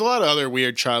 And there was a lot of other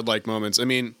weird childlike moments. I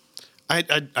mean,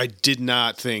 I did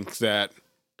not think that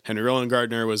Henry Roland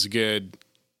Gardner was a good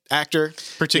actor,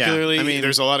 particularly. Yeah, I mean-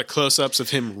 there's a lot of close-ups of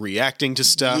him reacting to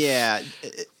stuff. Yeah.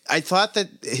 I thought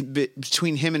that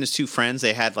between him and his two friends,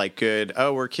 they had like good,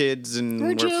 we're kids and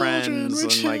we're children, friends we're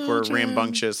and like we're children.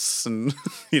 rambunctious and,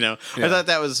 I thought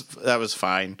that was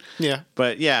fine. Yeah.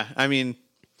 But yeah, I mean,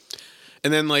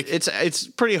 And then like it's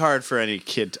pretty hard for any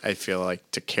kid, I feel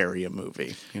like, to carry a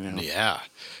movie, yeah,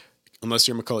 unless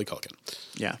you're Macaulay Culkin.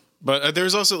 Yeah. But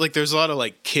there's also like there's a lot of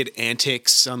like kid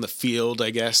antics on the field, I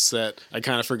guess, that I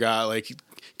kind of forgot, like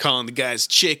calling the guys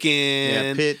chicken.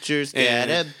 Yeah, pitcher's got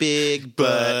and- a big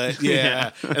butt. But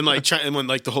yeah, and like and when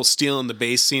like the whole stealing the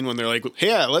base scene when they're like,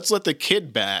 yeah, let's let the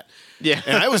kid bat. Yeah.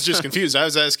 And I was just confused. I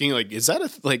was asking like, is that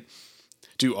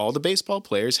do all the baseball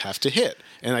players have to hit?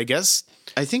 And I guess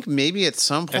I think maybe at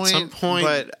some point,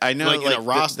 but I know like in a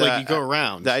roster, like you go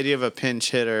around. The idea of a pinch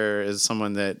hitter is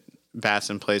someone that bats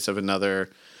in place of another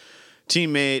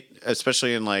teammate,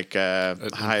 especially in like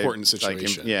high important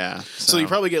situation. So, So you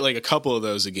probably get like a couple of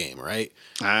those a game, right?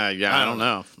 I don't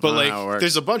know. But I don't know how it like, works.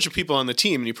 there's a bunch of people on the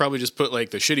team, and you probably just put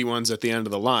like the shitty ones at the end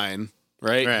of the line,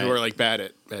 right? Right. Who are like bad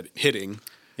at hitting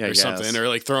Yeah, I or guess. something, or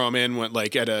like throw them in when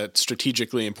like at a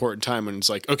strategically important time when it's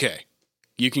like, okay,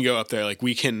 you can go up there, like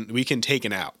we can take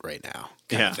an out right now,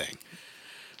 kind of thing.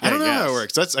 I don't know how it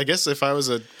guess. works. I guess if I was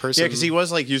a person, Yeah, because he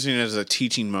was like using it as a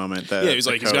teaching moment. Yeah, he's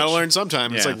like, he's got to learn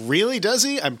sometime. It's Yeah. like, really? Does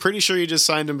he? I'm pretty sure you just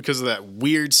signed him because of that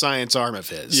weird science arm of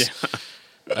his.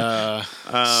 Yeah.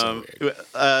 So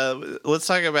weird. Let's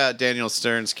talk about Daniel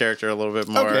Stern's character a little bit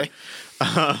more. Okay.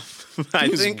 I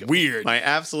was think weird. My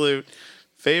absolute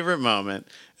favorite moment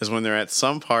is when they're at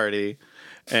some party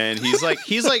And he's like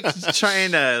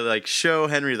trying to like show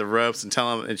Henry the ropes and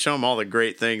tell him and show him all the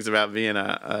great things about being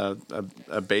a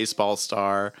baseball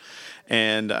star.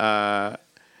 And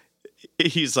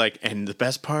he's like, and the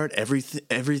best part,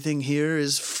 everything here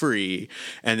is free.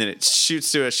 And then it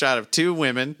shoots to a shot of two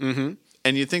women. Mm-hmm.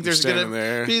 And you think there's going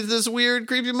to be this weird,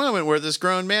 creepy moment where this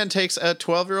grown man takes a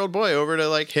 12-year-old boy over to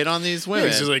like hit on these women.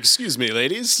 He's just like, excuse me,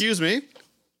 ladies. Excuse me.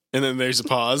 And then there's a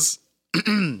pause.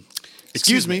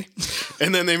 Excuse me.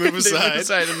 And then they move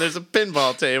aside. And there's a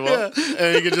pinball table. Yeah.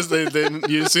 And you can just,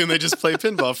 you assume they just play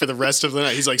pinball for the rest of the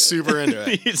night. He's like super into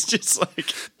it. He's just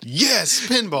like, yes,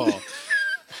 pinball.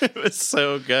 It was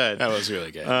so good. That was really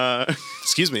good.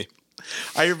 Excuse me.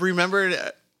 I remembered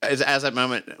as that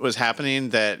moment was happening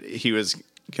that he was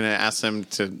going to ask them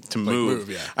to move.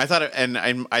 Yeah. I thought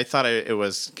I thought it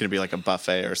was going to be like a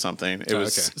buffet or something. It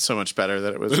was so much better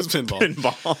that it was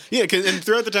pinball. Yeah, and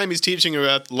throughout the time he's teaching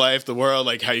about life, the world,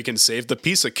 like how you can save the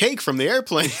piece of cake from the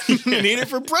airplane and eat it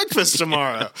for breakfast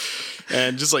tomorrow.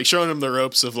 And just like showing him the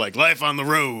ropes of like life on the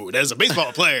road as a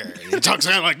baseball player. And he talks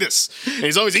kind of like this. And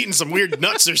he's always eating some weird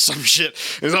nuts or some shit.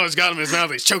 And he's always got him in his mouth.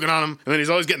 He's choking on him. And then he's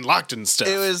always getting locked and stuff.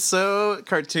 It was so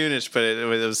cartoonish, but it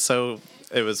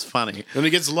was funny. And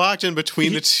he gets locked in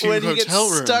between the two when hotel he gets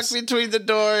rooms. stuck between the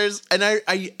doors. And I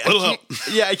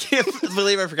can't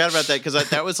believe I forgot about that because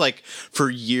that was like for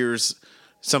years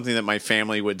something that my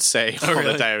family would say all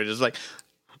the time. It was just like,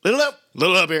 little up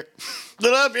here.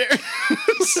 Little up here.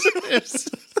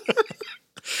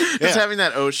 Just having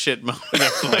that oh shit moment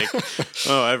of like,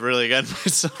 oh, I've really gotten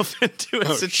myself into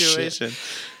a situation.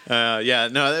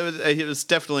 It was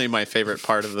definitely my favorite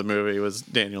part of the movie was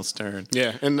Daniel Stern.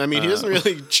 Yeah, and I mean, he doesn't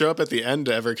really show up at the end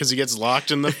ever because he gets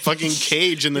locked in the fucking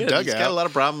cage in the dugout. He's got a lot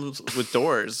of problems with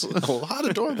doors. A lot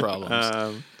of door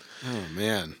problems. Oh,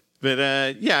 man. But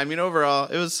I mean, overall,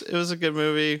 it was a good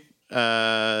movie.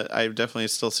 I definitely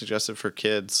still suggest it for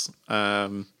kids. Yeah.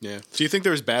 Do you think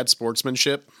there was bad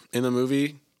sportsmanship in the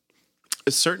movie?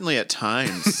 Certainly at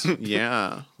times.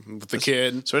 Yeah. With the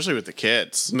kid. Especially with the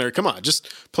kids. And they're, come on,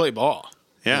 just play ball.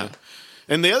 Yeah.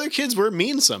 And the other kids were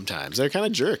mean sometimes. They're kind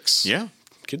of jerks. Yeah.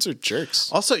 Kids are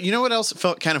jerks. Also, you know what else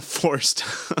felt kind of forced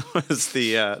was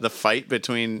the fight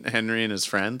between Henry and his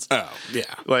friends. Oh, yeah.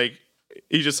 Like,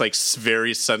 he just like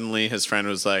very suddenly, his friend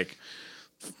was like,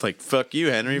 fuck you,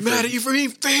 Henry. Mad at you for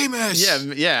being famous.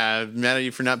 Yeah, mad at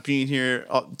you for not being here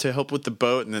to help with the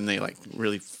boat. And then they like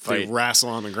really fight. They wrestle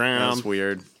on the ground. That was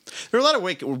weird. There were a lot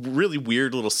of really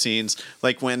weird little scenes,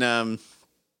 like when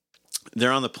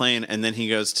they're on the plane and then he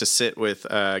goes to sit with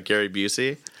Gary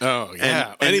Busey. Oh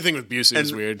yeah, anything with Busey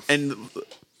is weird. And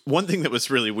one thing that was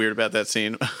really weird about that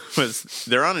scene was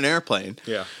they're on an airplane.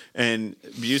 Yeah. And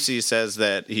Busey says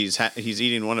that he's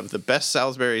eating one of the best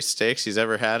Salisbury steaks he's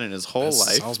ever had in his whole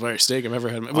life. Salisbury steak I've ever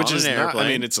had. Which is not, I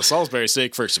mean, it's a Salisbury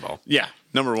steak, first of all. Yeah,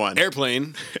 number one.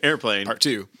 Airplane. Part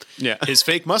 2. Yeah. His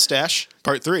fake mustache,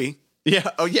 part 3.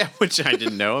 Yeah. Oh, yeah. Which I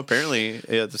didn't know. Apparently,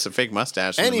 it's a fake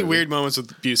mustache. Any weird moments with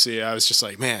Busey, I was just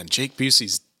like, man, Jake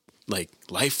Busey's like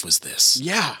life was this.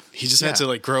 Yeah. He just had to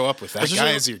like grow up with that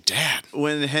guy as your dad.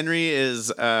 When Henry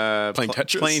is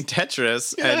playing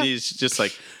Tetris, and he's just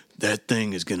like, that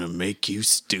thing is gonna make you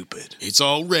stupid. It's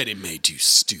already made you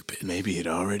stupid. Maybe it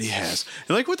already has.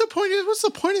 And like, what's the point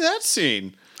of that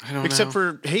scene? I don't know. Except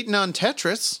for hating on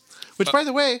Tetris, which, by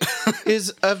the way,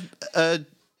 is a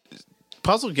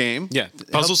puzzle game. Yeah,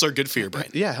 puzzles are good for your brain.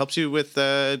 Yeah, helps you with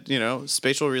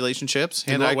spatial relationships.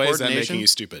 In what way is that making you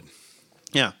stupid?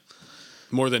 Yeah,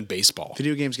 more than baseball.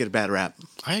 Video games get a bad rap.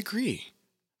 I agree.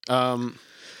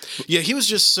 Yeah, he was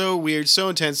just so weird, so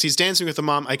intense. He's dancing with the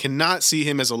mom. I cannot see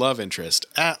him as a love interest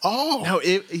at all. No,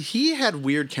 he had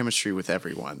weird chemistry with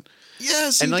everyone.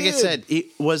 Yes, and like I said,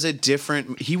 he was in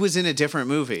a different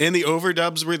movie. And the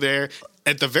overdubs were there.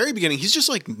 At the very beginning, he's just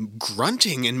like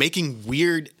grunting and making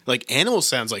weird like animal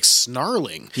sounds, like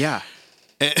snarling. Yeah.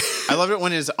 I loved it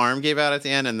when his arm gave out at the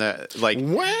end and the like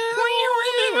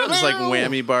it was like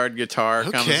whammy barred guitar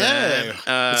comes in.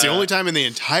 It's the only time in the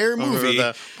entire movie.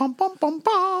 The bum, bum, bum,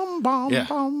 bum, bum, Yeah.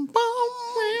 bum,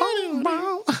 bum,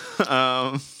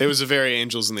 bum. It was a very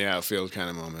Angels in the Outfield kind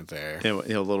of moment there. A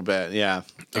little bit, yeah.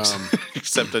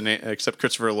 Except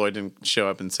Christopher Lloyd didn't show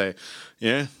up and say,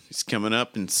 "Yeah, he's coming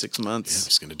up in 6 months. Yeah,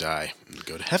 he's gonna die and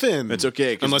go to heaven." It's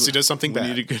okay, unless he does something bad. We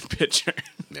need a good pitcher.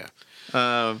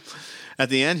 Yeah. At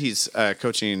the end, he's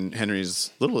coaching Henry's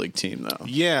Little League team, though.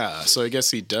 Yeah, so I guess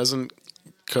he doesn't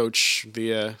coach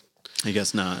the I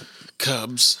guess not.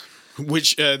 Cubs,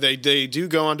 which they do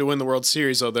go on to win the World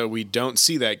Series, although we don't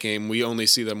see that game. We only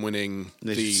see them winning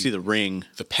see the ring.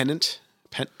 The pennant.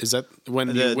 Is that when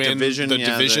The you win division, the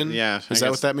yeah, division? I Is that guess-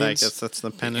 what that means? I guess that's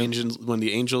the pennant. Angels, when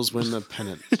the Angels win the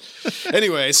pennant.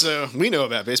 Anyway, so we know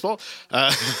about baseball.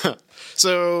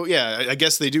 So yeah, I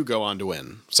guess they do go on to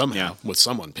win somehow Yeah. with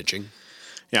someone pitching.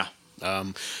 Yeah.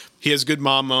 He has a good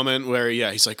mom moment where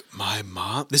he's like, "My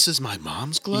mom, this is my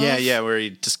mom's glove." Yeah, where he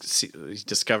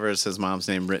discovers his mom's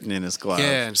name written in his glove.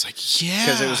 Yeah, and it's like, yeah,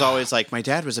 Because it was always like, my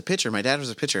dad was a pitcher. My dad was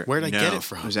a pitcher. Where'd I get it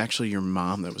from? It was actually your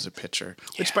mom that was a pitcher.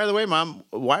 Which, by the way, Mom,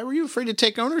 why were you afraid to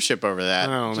take ownership over that?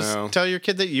 I don't Just know. tell your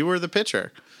kid that you were the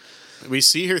pitcher. We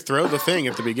see her throw the thing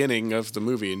at the beginning of the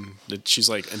movie, and that she's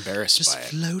like embarrassed by it.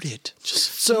 float it.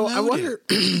 So I wonder,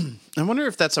 I wonder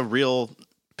if that's a real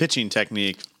pitching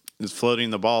technique, is floating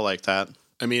the ball like that.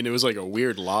 I mean, it was like a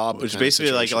weird lob. Which kind of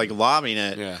basically like situation. lobbing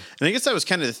it. Yeah. And I guess that was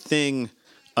kind of the thing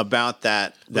about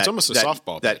that. It's almost a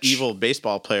softball That pitch. evil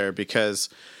baseball player, because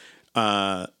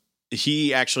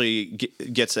he actually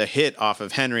gets a hit off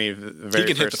of Henry the very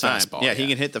can hit first the time. fastball, Yeah, he yeah.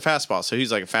 can hit the fastball. So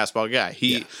he's like a fastball guy.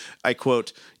 He, I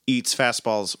quote, eats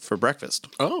fastballs for breakfast.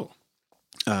 Oh,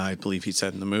 I believe he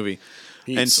said in the movie.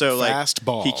 He And eats so some like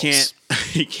fastballs.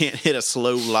 he can't hit a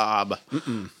slow lob.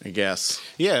 I guess.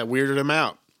 yeah, weirded him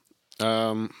out.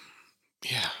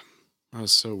 Yeah, that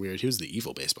was so weird. He was the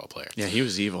evil baseball player. Yeah, he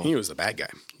was evil. He was the bad guy.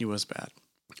 He was bad.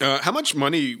 How much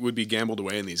money would be gambled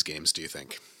away in these games, do you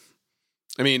think?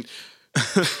 I mean,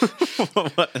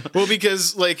 well,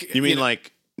 because like You mean know-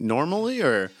 like normally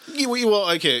or? well,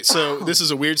 okay. So this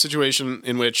is a weird situation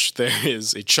in which there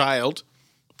is a child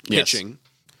Yes. pitching.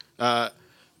 I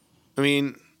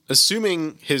mean,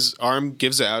 assuming his arm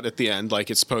gives out at the end like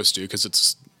it's supposed to, because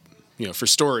it's for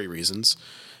story reasons.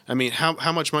 I mean,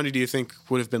 how much money do you think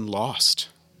would have been lost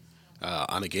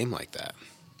on a game like that,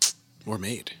 or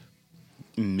made?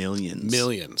 Millions.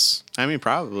 Millions. I mean,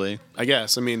 probably. I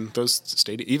guess. I mean, those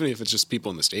even if it's just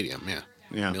people in the stadium,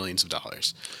 Yeah. millions of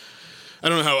dollars. I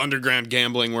don't know how underground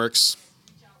gambling works.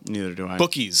 Neither do I.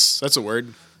 Bookies, that's a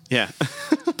word. Yeah.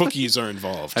 Bookies are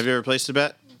involved. Have you ever placed a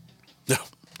bet? No,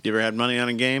 You ever had money on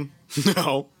a game?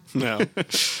 no, I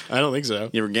don't think so.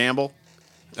 You ever gamble?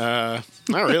 Not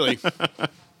really.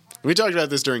 We talked about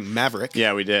this during Maverick.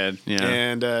 Yeah, we did. Yeah.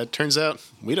 And turns out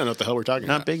we don't know what the hell we're talking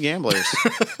Not about. big gamblers.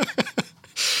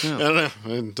 I don't know.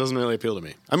 It doesn't really appeal to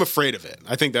me. I'm afraid of it.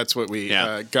 I think that's what we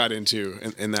Yeah. got into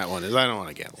in that one. Is I don't want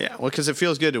to gamble. Yeah, well, because it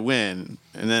feels good to win.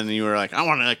 And then you were like, I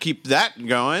want to keep that I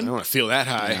going. don't want to feel that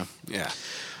high. Yeah.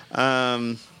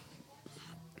 Um,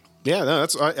 Yeah, no,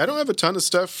 that's. I don't have a ton of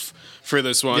stuff for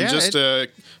this one. Yeah, Just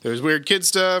there's weird kid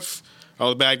stuff. All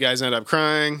the bad guys end up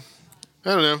crying.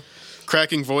 I don't know.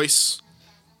 Cracking voice.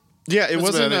 yeah, it That's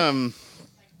wasn't. about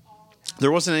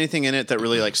There wasn't anything in it that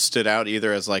really like stood out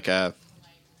either as like a.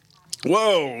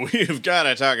 Whoa, we've got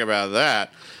to talk about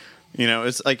that.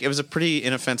 It's like it was a pretty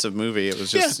inoffensive movie. It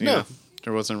was just, Yeah, no.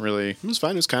 there wasn't really. It was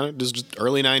fine. It was kind of just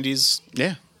early '90s,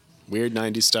 Yeah. weird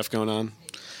 '90s stuff going on.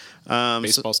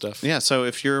 Baseball stuff. Yeah, so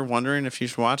if you're wondering if you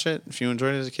should watch it, if you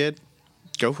enjoyed it as a kid,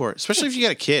 go for it. Especially if you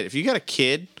got a kid. If you got a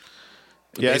kid,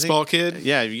 I think- baseball kid?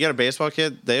 Yeah, if you got a baseball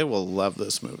kid, they will love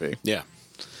this movie. Yeah.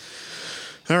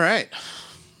 All right.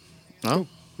 Well,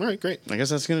 All right. Great. I guess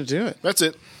that's going to do it. That's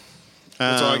it.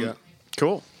 That's all I got.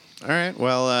 Cool. All right.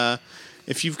 Well,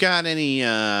 if you've got any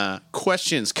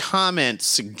questions, comments,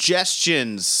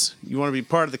 suggestions, you want to be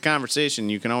part of the conversation,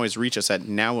 you can always reach us at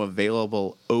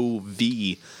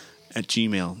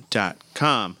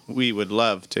nowavailableov@gmail.com. We would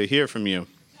love to hear from you.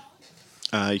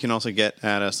 You can also get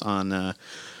at us on the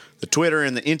Twitter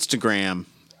and the Instagram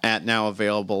at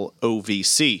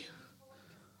nowavailableovc.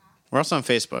 We're also on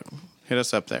Facebook. Hit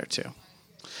us up there too.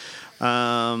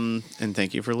 And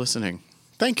thank you for listening.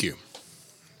 Thank you,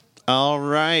 All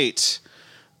right.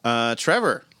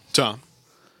 Trevor, Tom.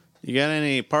 you got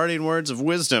any parting words of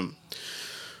wisdom?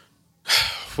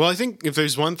 Well, I think if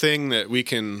there's one thing that we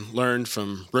can learn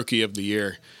from Rookie of the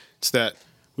Year, it's that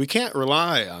we can't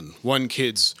rely on one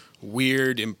kid's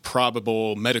weird,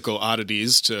 improbable medical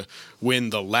oddities to win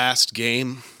the last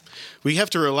game. We have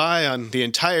to rely on the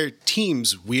entire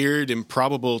team's weird,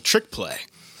 improbable trick play.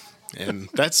 And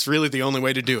that's really the only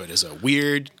way to do it, is a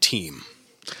weird team.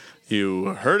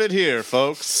 You heard it here,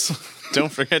 folks.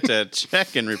 Don't forget to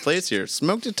check and replace your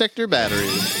smoke detector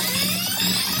batteries.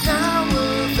 Now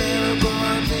available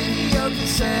on video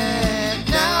cassette.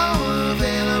 Now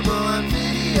available on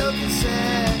video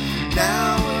cassette.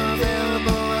 Now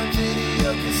available on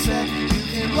video cassette. You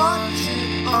can watch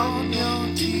it on your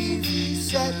TV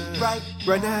set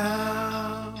right now.